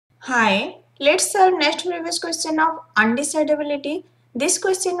Hi, let's solve next previous question of undecidability. This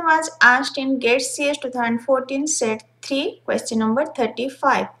question was asked in GATE CS 2014 Set 3 question number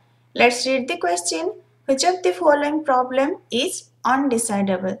 35. Let's read the question. Which of the following problem is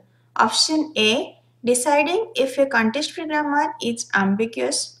undecidable? Option A. Deciding if a context-free grammar is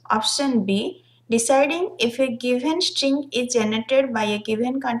ambiguous. Option B. Deciding if a given string is generated by a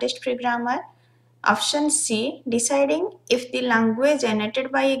given context-free grammar. Option C. Deciding if the language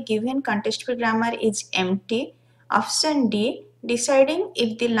generated by a given context-free grammar is empty. Option D. Deciding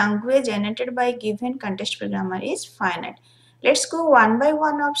if the language generated by a given context-free grammar is finite. Let's go one by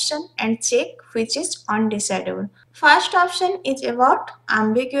one option and check which is undecidable. First option is about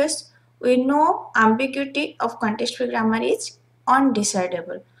ambiguous. We know ambiguity of context-free grammar is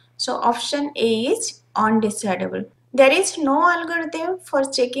undecidable. So option A is undecidable. There is no algorithm for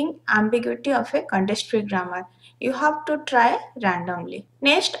checking ambiguity of a context-free grammar. You have to try randomly.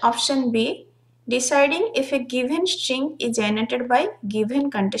 Next, option B, deciding if a given string is generated by given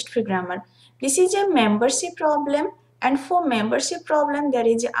context-free grammar. This is a membership problem, and for membership problem there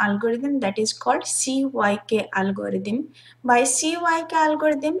is an algorithm that is called CYK algorithm. By CYK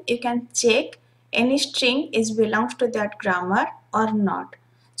algorithm, you can check any string is belongs to that grammar or not.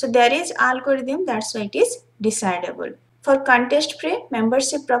 So there is algorithm, that's why it is decidable. For context free,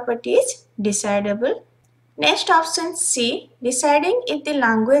 membership property is decidable. Next option C, deciding if the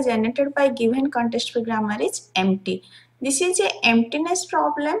language generated by given context free grammar is empty. This is a emptiness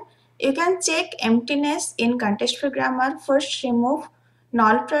problem. You can check emptiness in context free grammar. First remove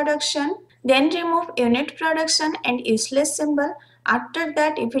null production, then remove unit production and useless symbol. After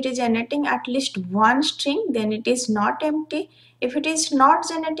that, if it is generating at least one string, then it is not empty. If it is not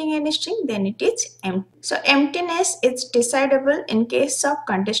generating any string, then it is empty. So emptiness is decidable in case of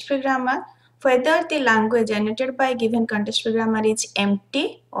context-free grammar, whether the language generated by given context-free grammar is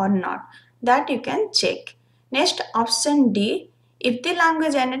empty or not. That you can check. Next, option D, if the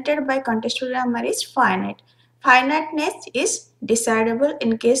language generated by context-free grammar is finite. Finiteness is decidable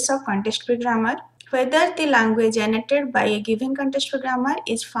in case of context-free grammar, whether the language generated by a given context-free grammar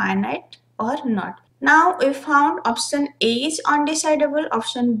is finite or not. Now we found option A is undecidable,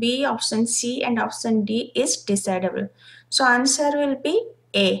 option B, option C and option D is decidable. So answer will be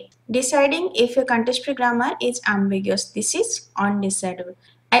A. Deciding if a context-free grammar is ambiguous. This is undecidable.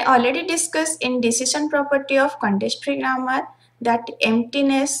 I already discussed in decision property of context-free grammar that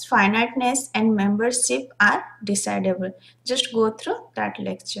emptiness, finiteness and membership are decidable. Just go through that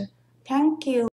lecture. Thank you.